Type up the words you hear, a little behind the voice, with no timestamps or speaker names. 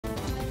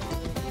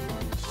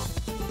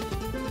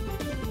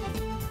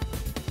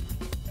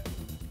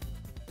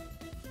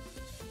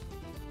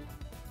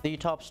The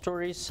top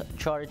stories: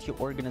 charity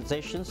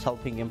organizations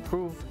helping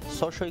improve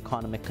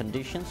socio-economic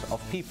conditions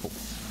of people.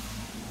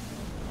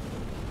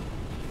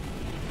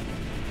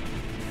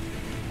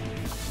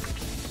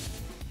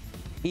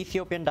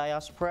 Ethiopian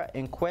diaspora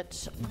in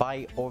Kuwait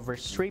buy over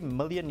 $3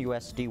 million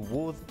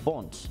worth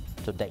bonds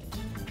to date.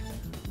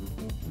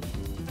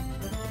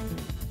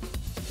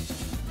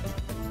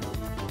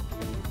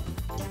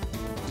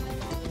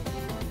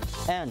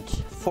 And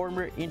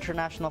former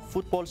international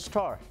football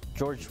star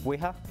George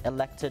Weah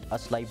elected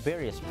as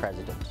Liberia's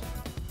president.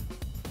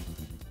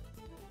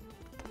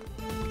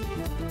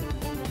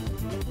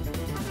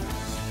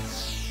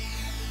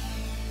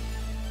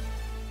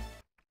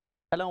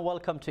 Hello and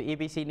welcome to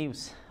ABC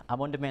News. I'm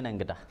Ondime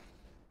Nangada.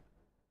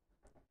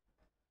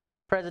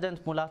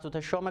 President Mulatu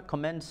Teshome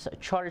commends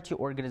charity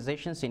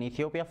organizations in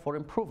Ethiopia for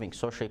improving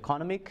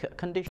socio-economic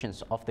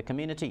conditions of the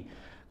community.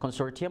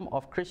 Consortium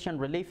of Christian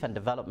Relief and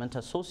Development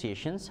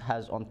Associations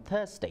has on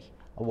Thursday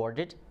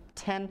awarded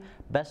 10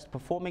 best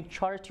performing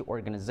charity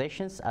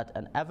organizations at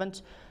an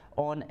event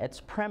on its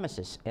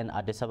premises in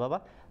Addis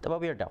Ababa.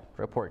 Tababirdaw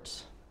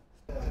reports.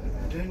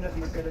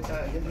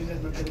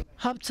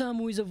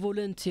 Habtamu is a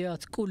volunteer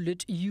at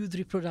Kulit Youth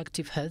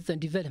Reproductive Health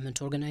and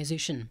Development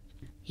Organization.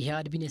 He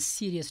had been a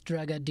serious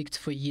drug addict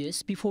for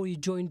years before he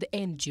joined the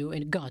NGO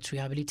and got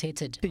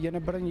rehabilitated.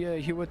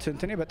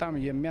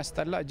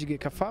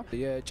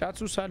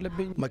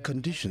 My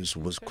conditions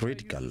was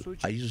critical.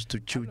 I used to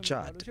chew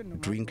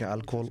chat, drink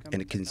alcohol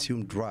and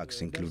consume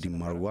drugs including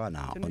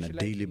marijuana on a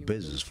daily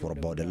basis for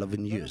about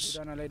 11 years.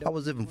 I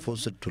was even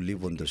forced to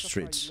live on the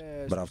streets.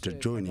 But after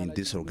joining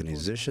this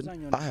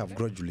organization, I have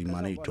gradually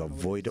managed to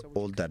avoid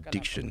all the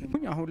addiction.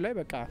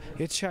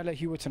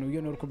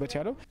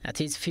 At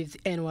his 5th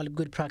annual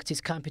Good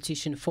Practice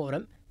Competition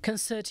Forum,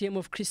 Consortium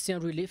of Christian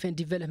Relief and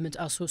Development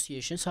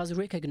Associations has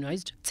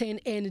recognized 10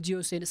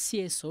 NGOs and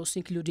CSOs,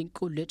 including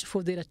Kulit,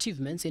 for their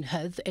achievements in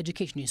health,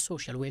 education and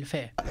social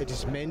welfare. It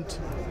is meant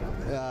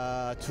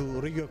to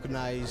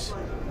recognize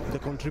the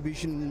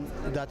contribution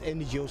that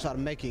NGOs are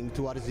making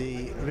towards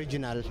the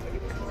regional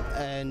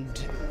and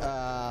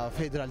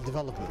federal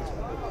development.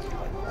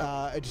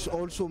 It is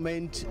also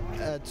meant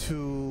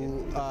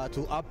to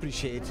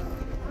appreciate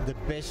the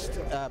best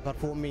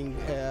performing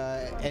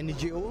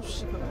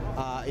NGOs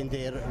in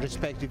their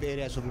respective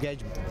areas of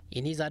engagement.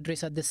 In his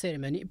address at the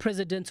ceremony,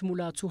 President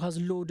Mulatu has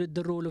lauded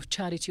the role of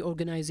charity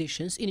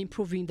organizations in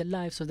improving the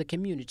lives of the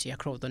community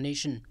across the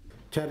nation.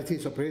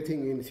 Charities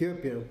operating in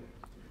Ethiopia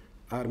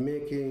are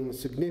making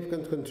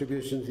significant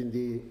contributions in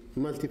the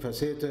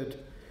multifaceted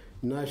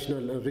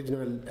national and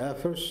regional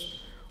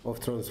efforts of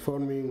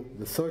transforming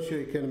the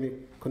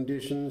socio-economic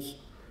conditions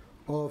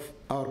of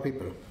our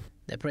people.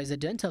 The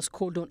president has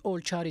called on all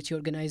charity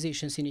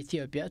organizations in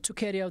Ethiopia to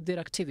carry out their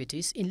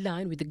activities in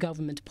line with the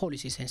government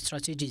policies and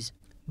strategies.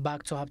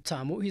 Back to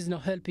Habtamu, he is now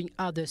helping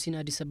others in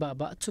Addis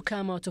Ababa to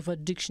come out of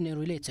addiction and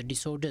related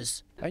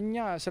disorders.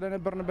 As I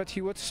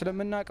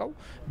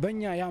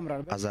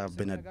have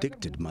been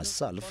addicted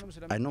myself,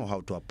 I know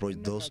how to approach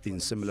those in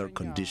similar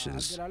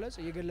conditions.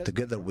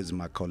 Together with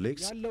my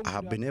colleagues, I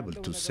have been able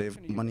to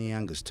save many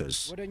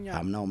youngsters. I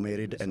am now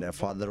married and a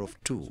father of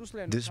 2.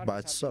 This by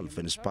itself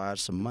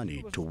inspires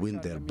many to win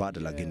their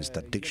battle against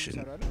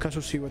addiction.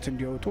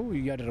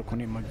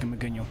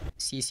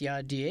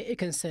 CCRDA, a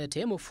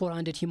consortium of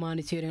 400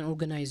 humanitarian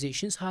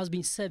organizations, has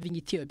been serving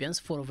Ethiopians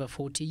for over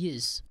 40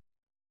 years.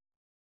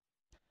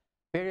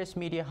 Various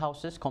media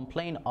houses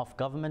complain of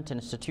government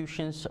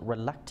institutions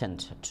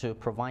reluctant to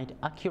provide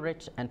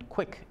accurate and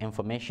quick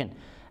information.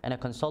 In a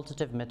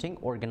consultative meeting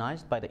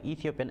organized by the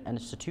Ethiopian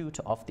Institute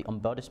of the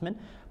Ombudsman,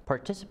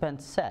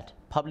 participants said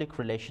public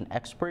relation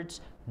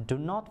experts do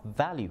not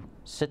value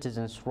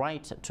citizens'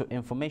 right to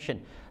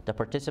information. The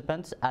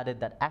participants added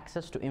that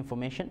access to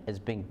information is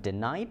being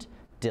denied,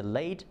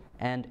 delayed,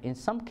 and in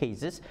some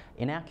cases,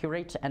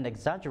 inaccurate and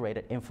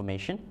exaggerated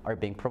information are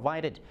being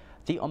provided.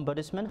 The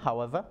Ombudsman,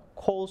 however,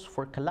 calls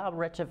for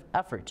collaborative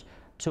effort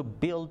to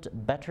build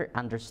better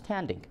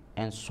understanding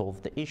and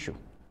solve the issue.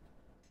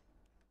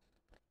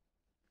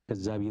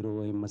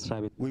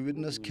 We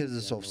witness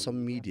cases of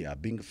some media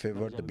being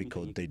favored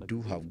because they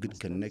do have good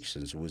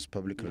connections with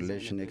public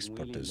relations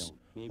experts.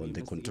 On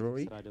the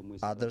contrary,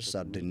 others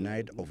are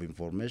denied of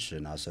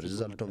information as a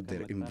result of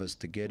their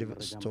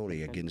investigative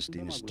story against the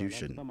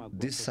institution.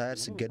 These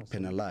sites get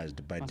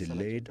penalized by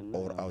delayed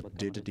or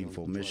outdated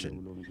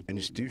information.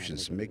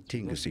 Institutions make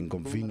things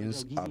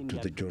inconvenience up to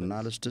the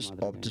journalists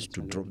opts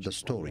to drop the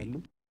story.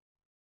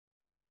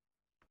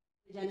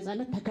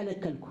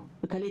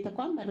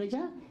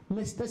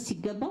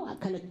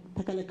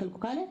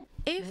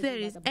 If there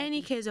is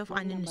any case of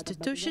an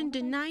institution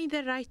denying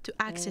the right to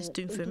access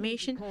to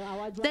information,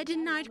 the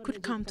denied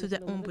could come to the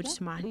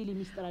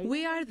Ombudsman.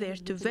 We are there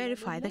to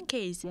verify the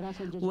case,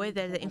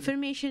 whether the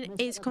information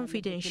is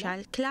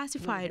confidential,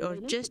 classified, or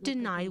just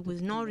denied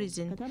with no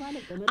reason.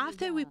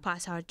 After we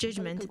pass our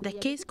judgment, the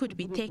case could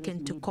be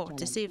taken to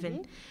court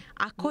even.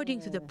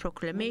 According to the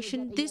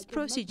proclamation, these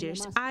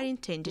procedures are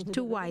intended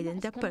to widen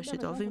the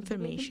pursuit of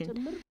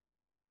information.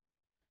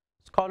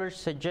 Scholars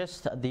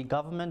suggest the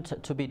government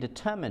to be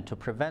determined to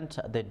prevent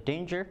the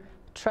danger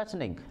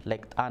threatening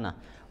Lake Tana.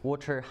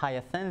 Water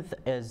hyacinth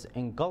is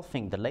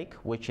engulfing the lake,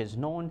 which is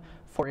known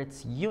for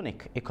its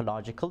unique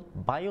ecological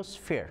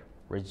biosphere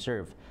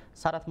reserve.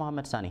 Sarat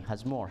Mohammed Sani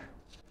has more.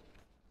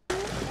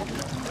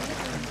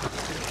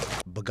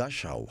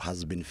 Bagashau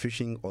has been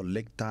fishing on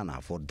Lake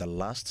Tana for the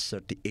last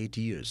 38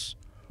 years.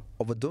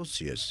 Over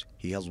those years,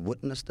 he has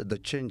witnessed the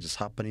changes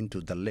happening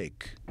to the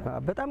lake.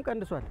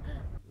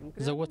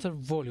 The water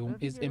volume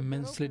is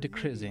immensely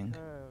decreasing.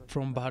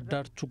 From Bahar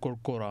Dar to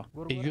Gorgora,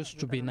 it used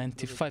to be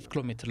 95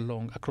 kilometers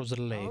long across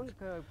the lake.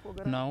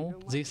 Now,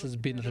 this has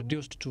been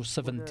reduced to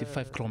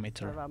 75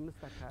 kilometers.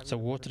 The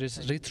water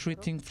is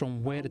retreating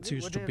from where it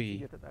used to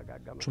be.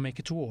 To make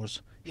it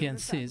worse, he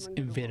insists in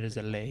invading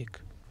the lake.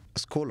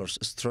 Scholars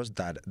stress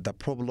that the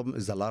problem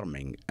is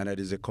alarming and it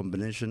is a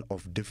combination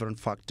of different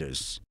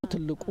factors.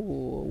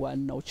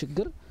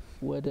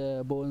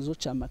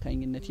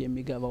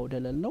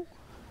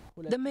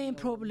 The main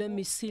problem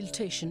is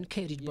siltation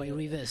carried by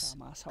rivers,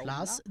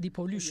 plus the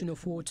pollution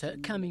of water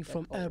coming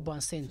from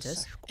urban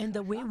centers and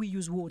the way we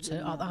use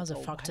water are other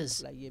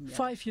factors.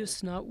 5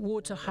 years now,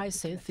 water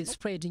hyacinth is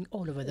spreading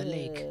all over the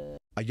lake.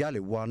 Ayale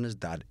warns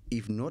that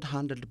if not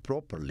handled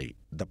properly,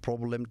 the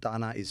problem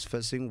Tana is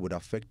facing would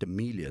affect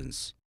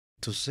millions.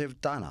 To save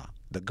Tana,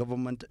 the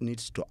government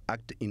needs to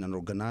act in an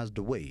organized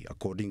way,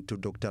 according to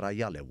Dr.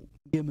 Ayale.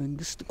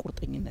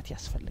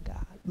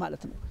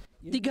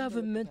 The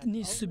government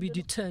needs to be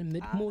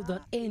determined more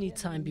than any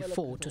time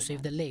before to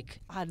save the lake.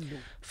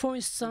 For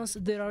instance,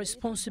 there are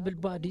responsible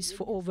bodies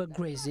for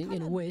overgrazing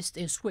and waste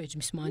and sewage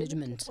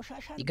mismanagement.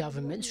 The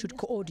government should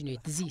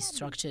coordinate these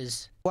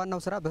structures.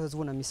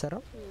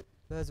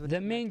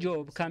 The main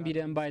job can be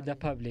done by the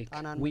public.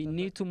 We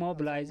need to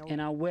mobilize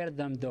and aware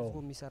them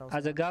though.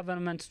 As a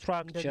government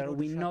structure,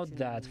 we note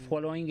that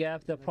following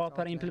up the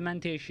proper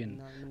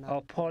implementation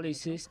of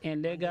policies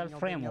and legal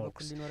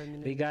frameworks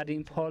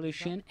regarding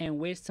pollution and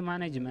waste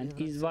management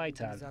is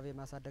vital.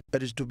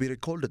 It is to be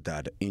recalled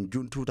that in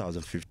June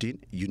 2015,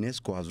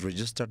 UNESCO has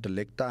registered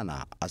Lake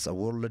Tana as a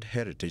World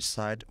Heritage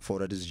Site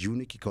for its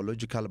unique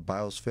ecological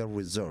biosphere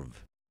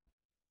reserve.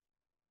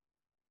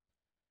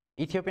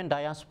 Ethiopian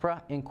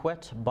diaspora in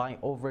Kuwait buy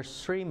over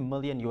 $3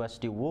 million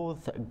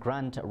worth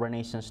Grand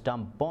Renaissance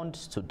Dam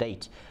bonds to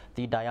date.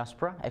 The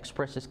diaspora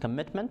expresses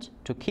commitment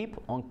to keep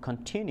on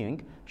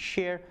continuing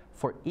share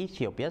for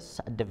Ethiopia's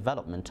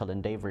developmental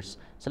endeavors.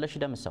 Seleshi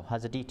Demiso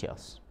has the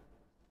details.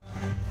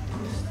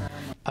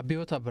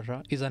 Abiot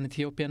Abra is an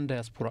Ethiopian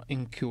diaspora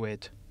in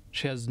Kuwait.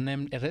 She has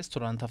named a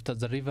restaurant after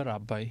the River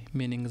Abai,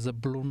 meaning the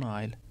Blue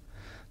Nile.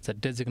 The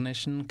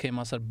designation came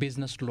as a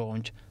business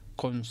launch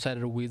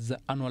coincided with the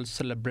annual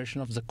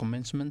celebration of the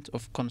commencement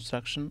of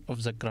construction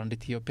of the Grand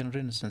Ethiopian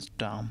Renaissance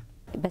Dam.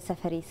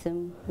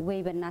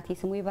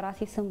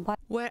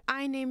 Where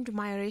I named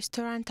my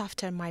restaurant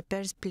after my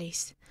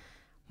birthplace,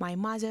 my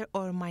mother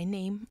or my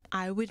name,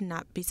 I would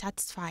not be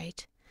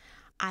satisfied.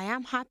 I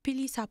am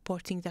happily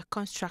supporting the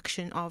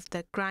construction of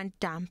the Grand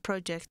Dam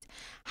project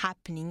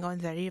happening on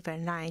the River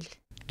Nile.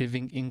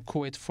 Living in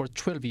Kuwait for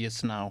 12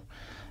 years now,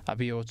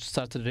 Abiot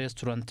started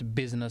restaurant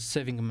business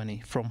saving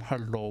money from her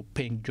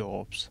low-paying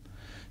jobs.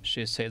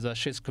 She says that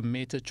she's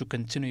committed to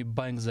continue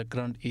buying the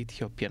Grand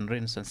Ethiopian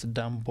Renaissance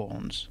Dam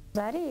bonds.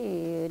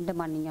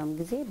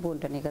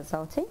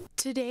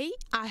 Today,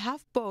 I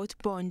have bought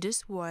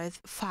bonds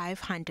worth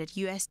 500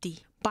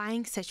 USD.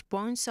 Buying such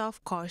bonds,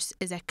 of course,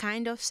 is a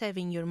kind of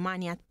saving your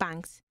money at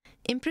banks.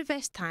 In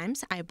previous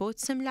times, I bought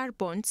similar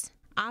bonds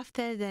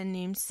after the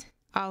names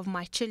of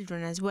my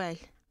children as well.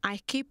 I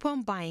keep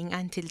on buying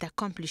until the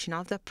completion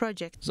of the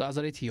project. The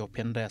other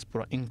Ethiopian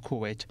diaspora in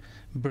Kuwait,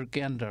 Birke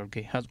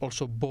Andarge, has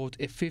also bought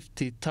a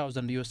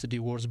 50,000 USD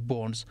worth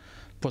bonds,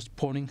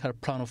 postponing her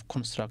plan of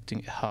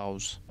constructing a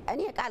house. I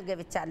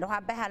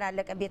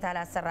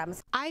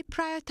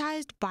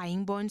prioritized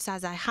buying bonds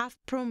as I have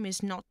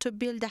promised not to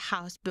build a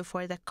house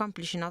before the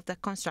completion of the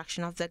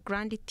construction of the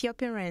Grand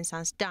Ethiopian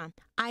Renaissance Dam.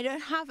 I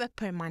don't have a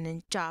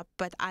permanent job,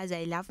 but as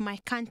I love my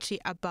country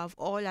above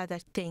all other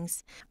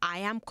things, I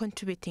am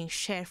contributing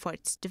share for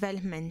its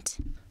development.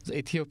 The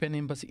Ethiopian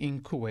embassy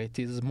in Kuwait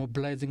is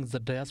mobilizing the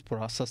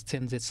diaspora to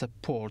sustain its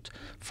support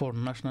for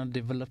national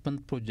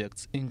development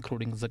projects,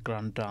 including the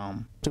Grand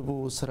Dam.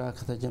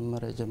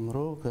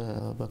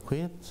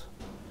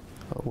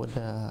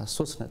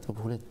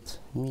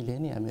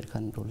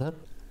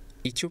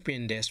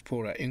 Ethiopian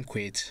diaspora in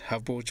Kuwait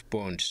have bought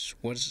bonds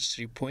worth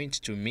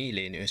 3.2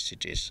 million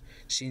USD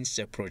since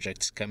the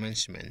project's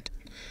commencement.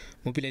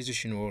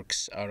 Mobilization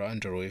works are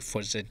underway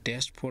for the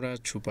diaspora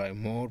to buy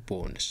more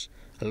bonds,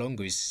 along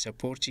with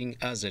supporting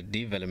other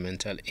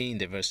developmental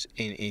endeavors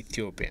in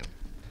Ethiopia.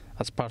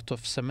 As part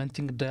of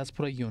cementing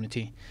diaspora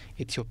unity,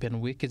 Ethiopian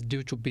Week is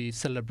due to be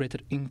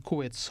celebrated in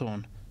Kuwait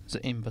soon,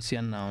 the embassy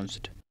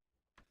announced.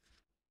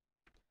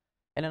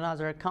 In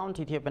another account,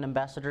 Ethiopian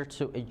ambassador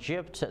to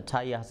Egypt,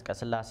 Taye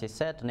Asqassalasie,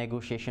 said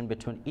negotiation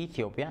between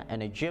Ethiopia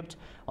and Egypt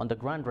on the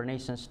Grand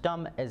Renaissance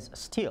Dam is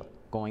still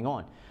going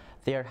on.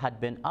 There had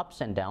been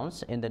ups and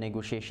downs in the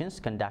negotiations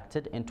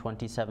conducted in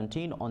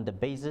 2017 on the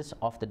basis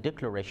of the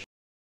declaration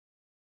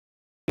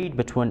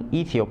between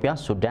Ethiopia,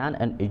 Sudan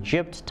and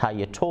Egypt,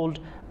 Taye told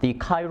the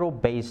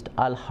Cairo-based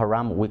Al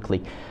Haram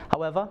Weekly.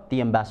 However,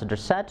 the ambassador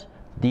said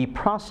the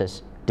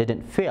process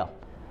didn't fail.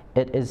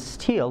 It is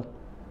still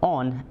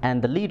on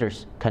and the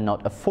leaders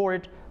cannot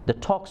afford the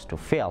talks to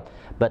fail.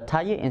 But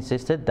Taye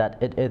insisted that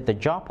it is the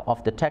job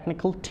of the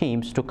technical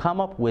teams to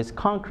come up with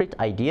concrete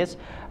ideas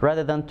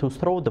rather than to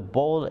throw the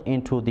ball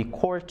into the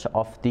court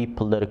of the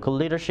political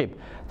leadership.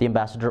 The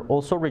ambassador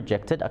also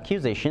rejected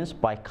accusations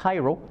by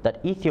Cairo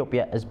that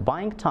Ethiopia is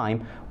buying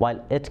time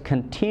while it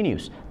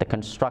continues the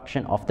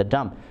construction of the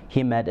dam.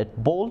 He made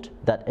it bold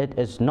that it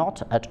is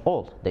not at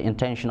all the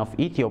intention of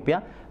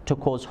Ethiopia to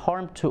cause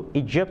harm to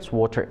Egypt's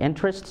water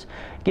interests,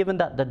 given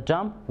that the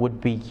dam would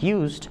be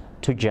used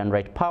to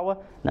generate power,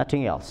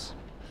 nothing else.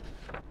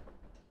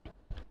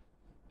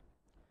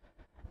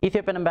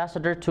 Ethiopian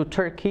ambassador to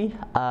Turkey,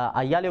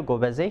 Ayalio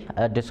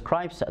Gobeze,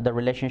 describes the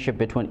relationship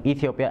between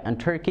Ethiopia and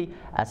Turkey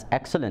as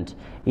excellent.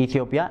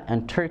 Ethiopia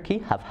and Turkey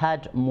have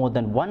had more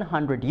than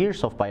 100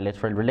 years of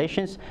bilateral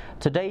relations.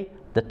 Today,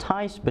 the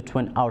ties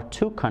between our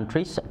two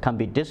countries can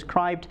be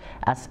described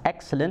as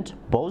excellent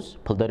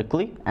both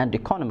politically and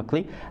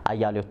economically,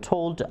 Ayalio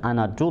told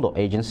Anadolu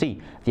agency.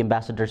 The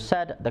ambassador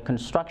said the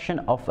construction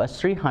of a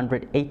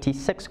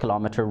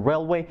 386-kilometer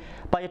railway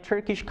by a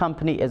Turkish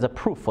company is a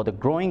proof for the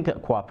growing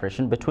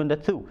cooperation between the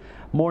two.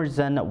 More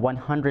than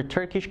 100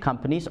 Turkish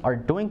companies are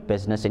doing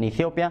business in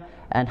Ethiopia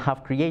and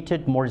have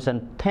created more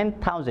than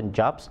 10,000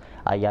 jobs,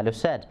 Ayalio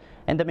said.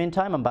 In the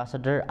meantime,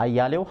 Ambassador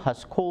Ayalio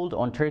has called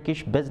on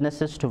Turkish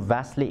businesses to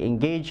vastly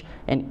engage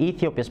in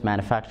Ethiopia's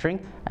manufacturing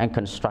and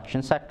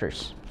construction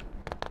sectors.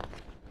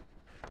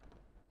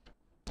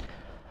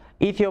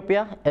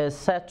 Ethiopia is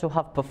said to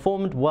have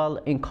performed well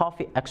in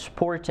coffee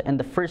export in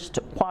the first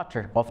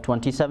quarter of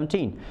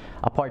 2017.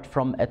 Apart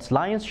from its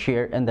lion's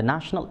share in the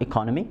national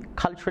economy,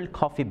 cultural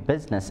coffee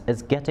business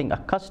is getting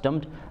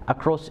accustomed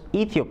across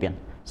Ethiopian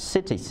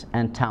cities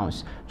and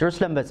towns.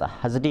 Jerusalem Beza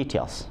has the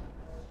details.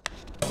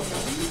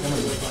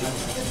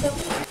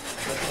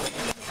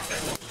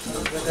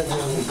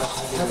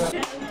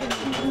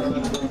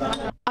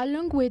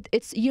 Along with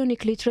its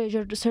uniquely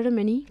treasured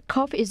ceremony,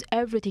 coffee is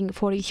everything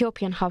for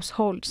Ethiopian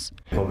households.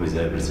 Coffee is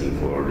everything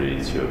for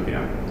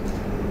Ethiopia.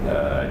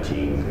 I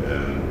think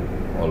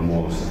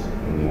almost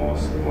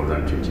more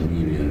than 20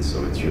 million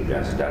of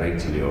Ethiopians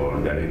directly or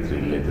indirectly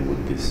related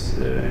with this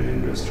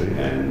industry,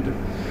 and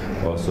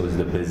also is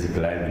the basic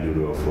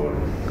livelihood for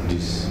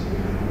these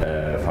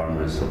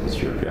farmers of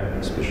Ethiopia,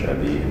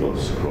 especially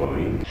those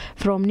growing.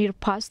 From near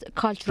past,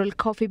 cultural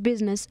coffee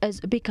business is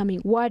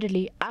becoming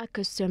widely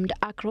accustomed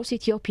across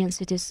Ethiopian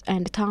cities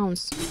and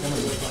towns.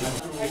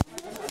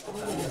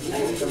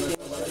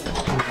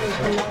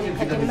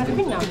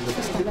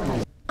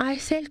 I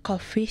sell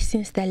coffee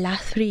since the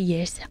last 3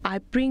 years. I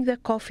bring the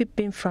coffee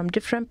bean from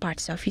different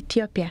parts of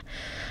Ethiopia.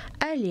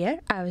 Earlier,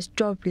 I was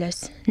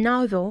jobless.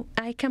 Now, though,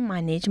 I can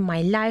manage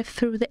my life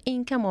through the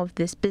income of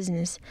this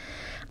business.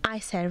 I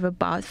serve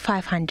about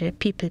 500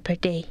 people per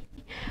day.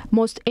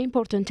 Most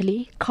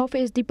importantly,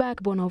 coffee is the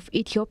backbone of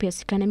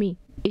Ethiopia's economy.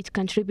 It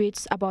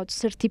contributes about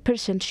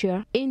 30%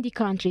 share in the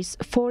country's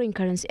foreign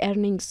currency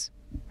earnings.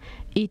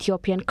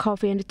 Ethiopian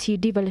Coffee and Tea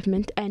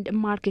Development and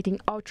Marketing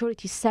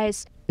Authority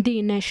says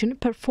the nation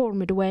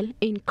performed well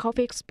in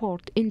coffee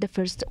export in the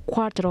first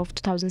quarter of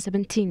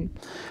 2017.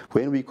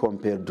 When we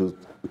compare to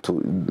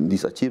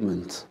this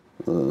achievement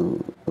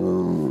to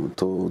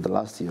the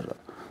last year,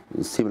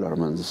 similar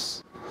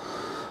months,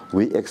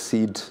 we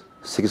exceed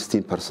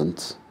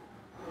 16%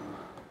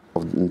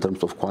 in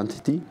terms of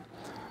quantity.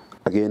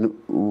 Again,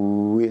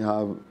 we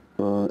have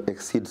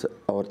exceeded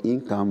our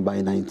income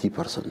by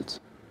 90%.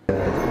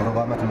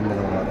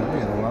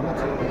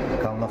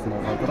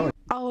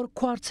 Our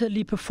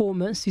quarterly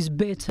performance is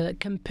better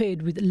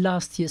compared with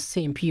last year's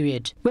same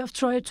period. We have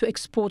tried to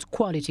export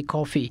quality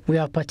coffee. We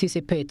have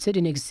participated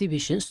in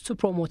exhibitions to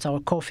promote our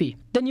coffee.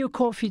 The new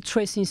coffee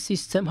tracing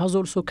system has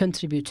also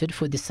contributed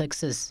for this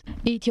success.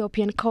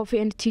 Ethiopian Coffee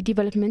and Tea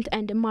Development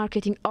and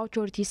Marketing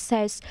Authority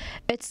says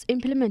it's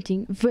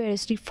implementing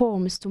various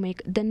reforms to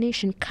make the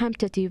nation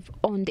competitive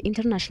on the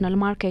international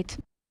market.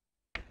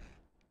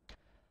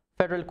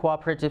 Federal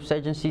Cooperatives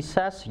Agency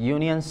says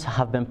unions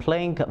have been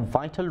playing a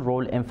vital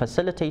role in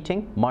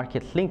facilitating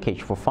market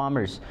linkage for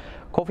farmers.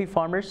 Coffee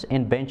farmers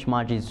in Bench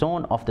Maji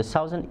zone of the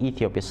southern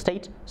Ethiopia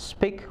state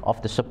speak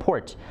of the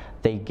support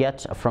they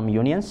get from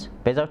unions.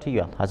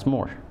 Bezautiyuel has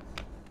more.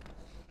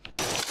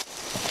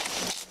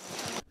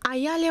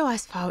 Ayalio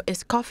Asfau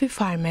is coffee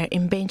farmer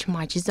in Bench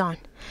Maji zone.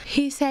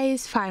 He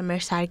says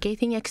farmers are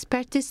getting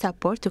expertise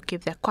support to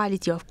keep the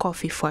quality of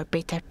coffee for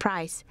better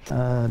price.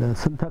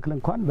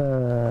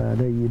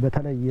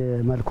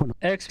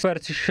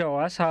 Experts show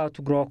us how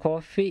to grow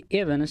coffee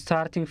even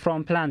starting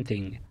from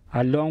planting.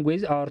 Along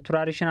with our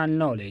traditional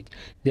knowledge,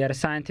 their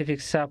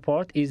scientific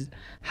support is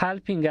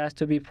helping us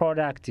to be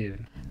productive.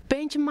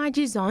 Bench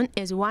Maji Zone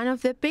is one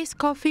of the best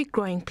coffee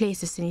growing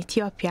places in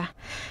Ethiopia.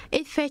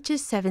 It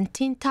fetches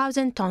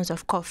 17,000 tons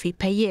of coffee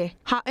per year.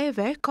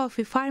 However,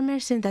 coffee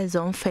farmers in the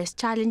zone face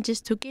challenges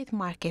to get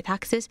market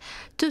access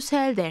to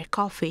sell their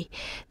coffee.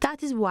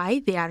 That is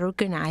why they are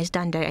organized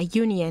under a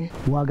union.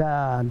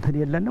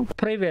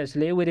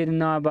 Previously, we didn't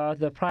know about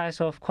the price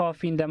of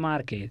coffee in the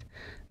market.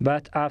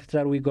 But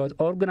after we got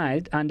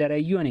organized under a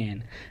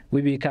union,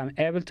 we became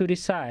able to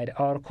decide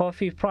our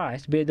coffee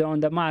price based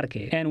on the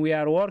market. And we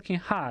are working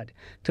hard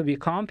to be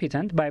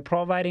competent by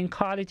providing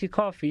quality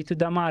coffee to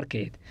the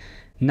market.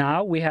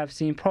 Now we have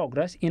seen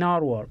progress in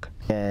our work.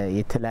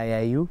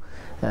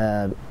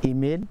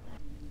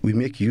 We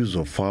make use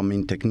of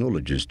farming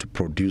technologies to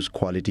produce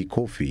quality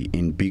coffee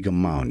in big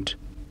amount.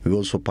 We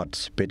also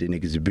participate in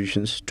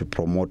exhibitions to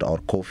promote our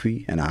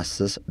coffee and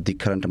assess the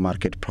current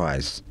market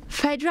price.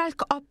 Federal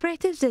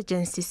Cooperatives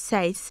Agency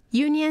says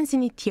unions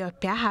in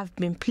Ethiopia have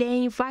been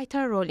playing a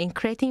vital role in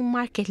creating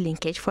market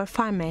linkage for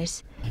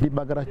farmers.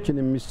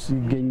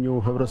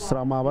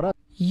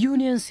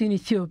 Unions in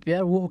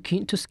Ethiopia are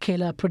working to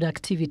scale up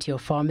productivity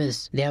of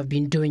farmers. They have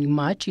been doing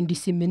much in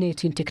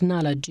disseminating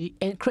technology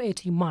and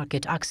creating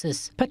market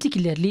access.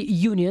 Particularly,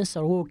 unions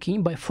are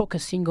working by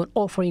focusing on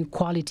offering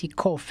quality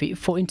coffee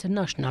for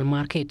international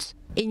markets.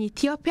 In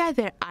Ethiopia,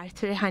 there are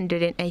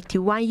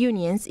 381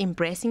 unions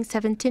embracing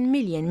 17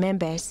 million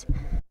members.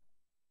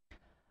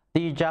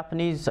 The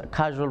Japanese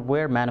casual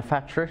wear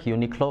manufacturer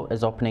Uniqlo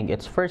is opening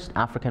its first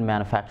African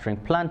manufacturing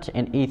plant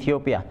in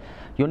Ethiopia.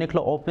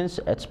 Uniqlo opens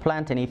its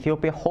plant in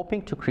Ethiopia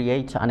hoping to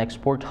create an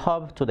export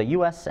hub to the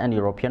US and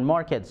European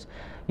markets.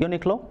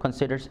 Uniqlo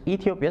considers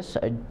Ethiopia's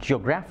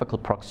geographical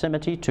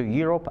proximity to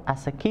Europe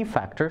as a key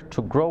factor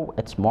to grow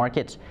its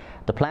market.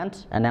 The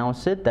plant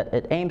announced that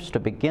it aims to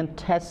begin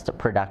test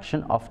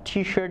production of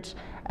T-shirts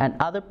and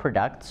other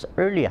products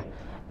earlier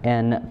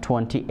in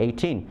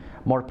 2018.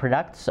 More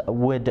products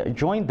would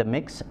join the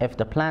mix if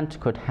the plant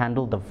could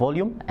handle the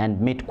volume and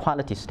meet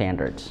quality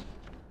standards.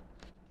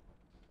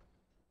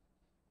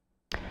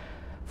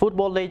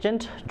 Football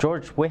legend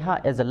George Weah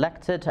is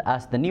elected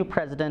as the new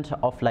president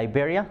of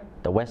Liberia,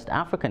 the West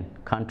African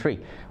country.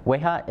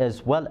 Weah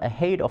is well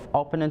ahead of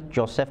opponent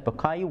Joseph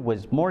Boakai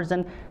with more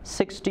than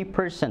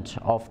 60%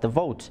 of the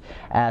vote.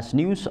 As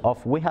news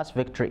of Weah's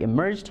victory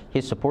emerged,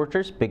 his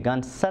supporters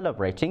began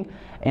celebrating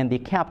in the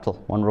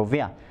capital,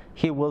 Monrovia.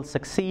 He will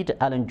succeed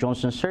Ellen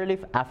Johnson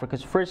Sirleaf,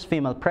 Africa's first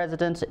female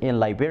president, in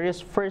Liberia's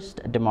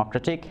first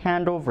democratic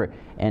handover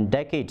in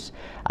decades.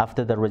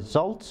 After the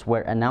results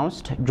were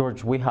announced,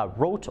 George Weah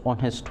wrote on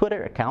his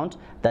Twitter account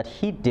that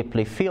he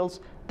deeply feels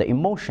the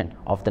emotion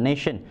of the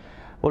nation.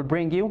 We'll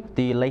bring you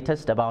the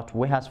latest about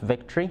Weah's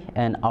victory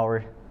in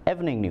our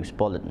evening news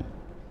bulletin.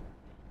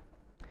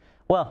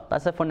 Well,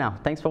 that's it for now.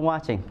 Thanks for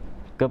watching.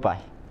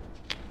 Goodbye.